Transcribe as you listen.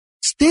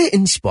Stay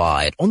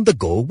inspired on the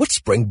go with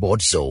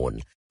Springboard Zone,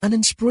 an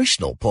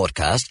inspirational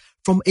podcast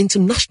from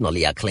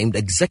internationally acclaimed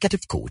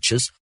executive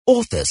coaches,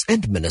 authors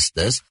and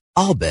ministers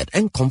Albert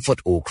and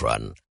Comfort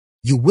Okran.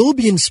 You will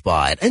be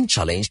inspired and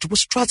challenged with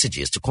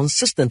strategies to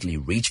consistently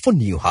reach for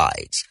new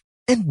heights.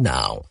 And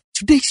now,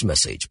 today's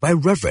message by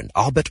Reverend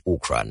Albert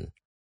Okran.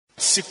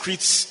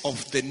 Secrets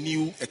of the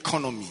new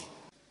economy.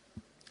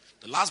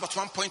 The last but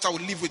one point I will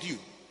leave with you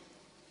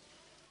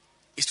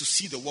is to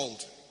see the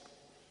world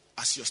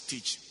as your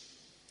stage.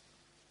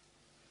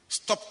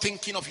 Stop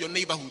thinking of your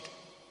neighborhood.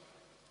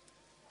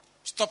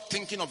 Stop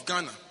thinking of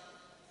Ghana.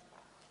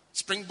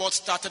 Springboard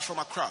started from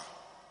Accra,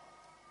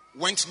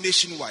 went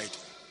nationwide,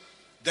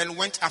 then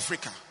went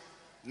Africa.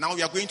 Now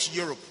we are going to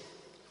Europe.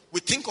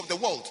 We think of the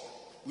world.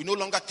 We no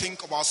longer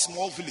think of our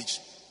small village.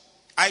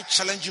 I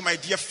challenge you, my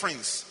dear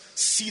friends,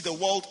 see the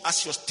world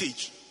as your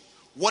stage.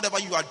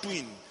 Whatever you are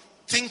doing,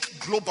 think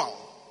global.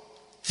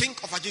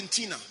 Think of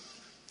Argentina.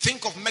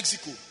 Think of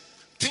Mexico.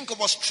 Think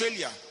of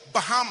Australia,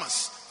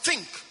 Bahamas.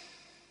 Think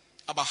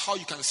about how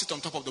you can sit on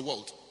top of the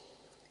world.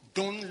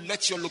 Don't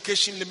let your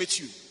location limit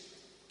you.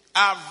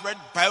 I've read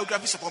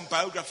biographies upon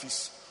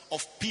biographies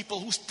of people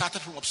who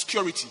started from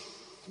obscurity,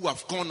 who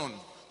have gone on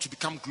to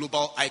become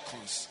global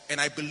icons.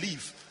 And I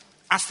believe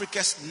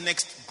Africa's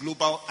next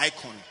global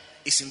icon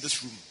is in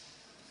this room.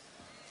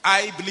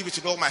 I believe it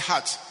with all my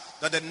heart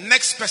that the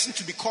next person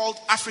to be called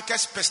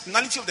Africa's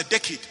personality of the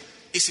decade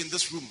is in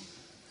this room.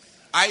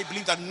 I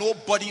believe that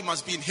nobody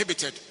must be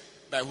inhibited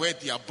by where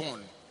they are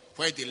born,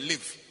 where they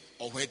live,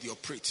 or where they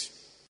operate.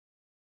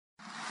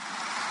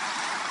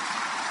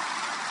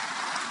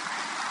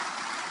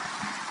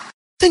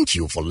 Thank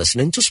you for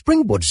listening to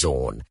Springboard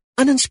Zone,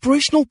 an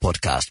inspirational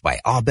podcast by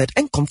Albert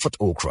and Comfort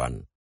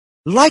Okran.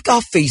 Like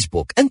our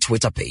Facebook and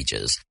Twitter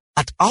pages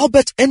at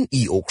Albert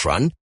N.E.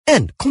 Okran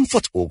and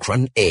Comfort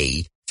Okran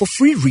A for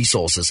free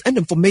resources and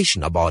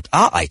information about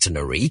our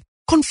itinerary,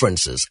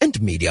 conferences, and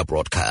media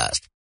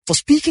broadcast. For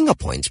speaking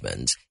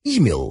appointments,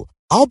 email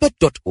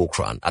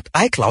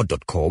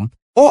albert.okran@icloud.com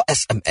or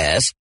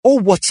SMS or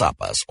WhatsApp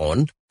us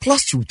on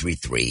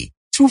 +233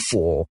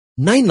 24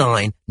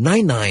 99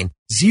 99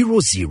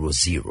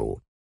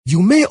 000.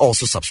 You may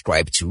also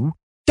subscribe to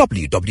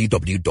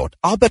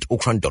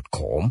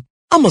www.albertokran.com,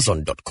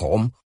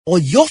 amazon.com, or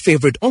your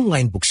favorite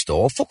online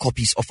bookstore for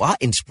copies of our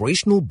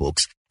inspirational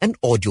books and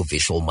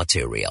audiovisual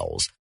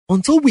materials.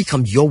 Until we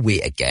come your way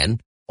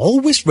again,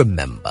 always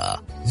remember,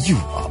 you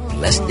are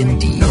blessed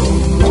indeed.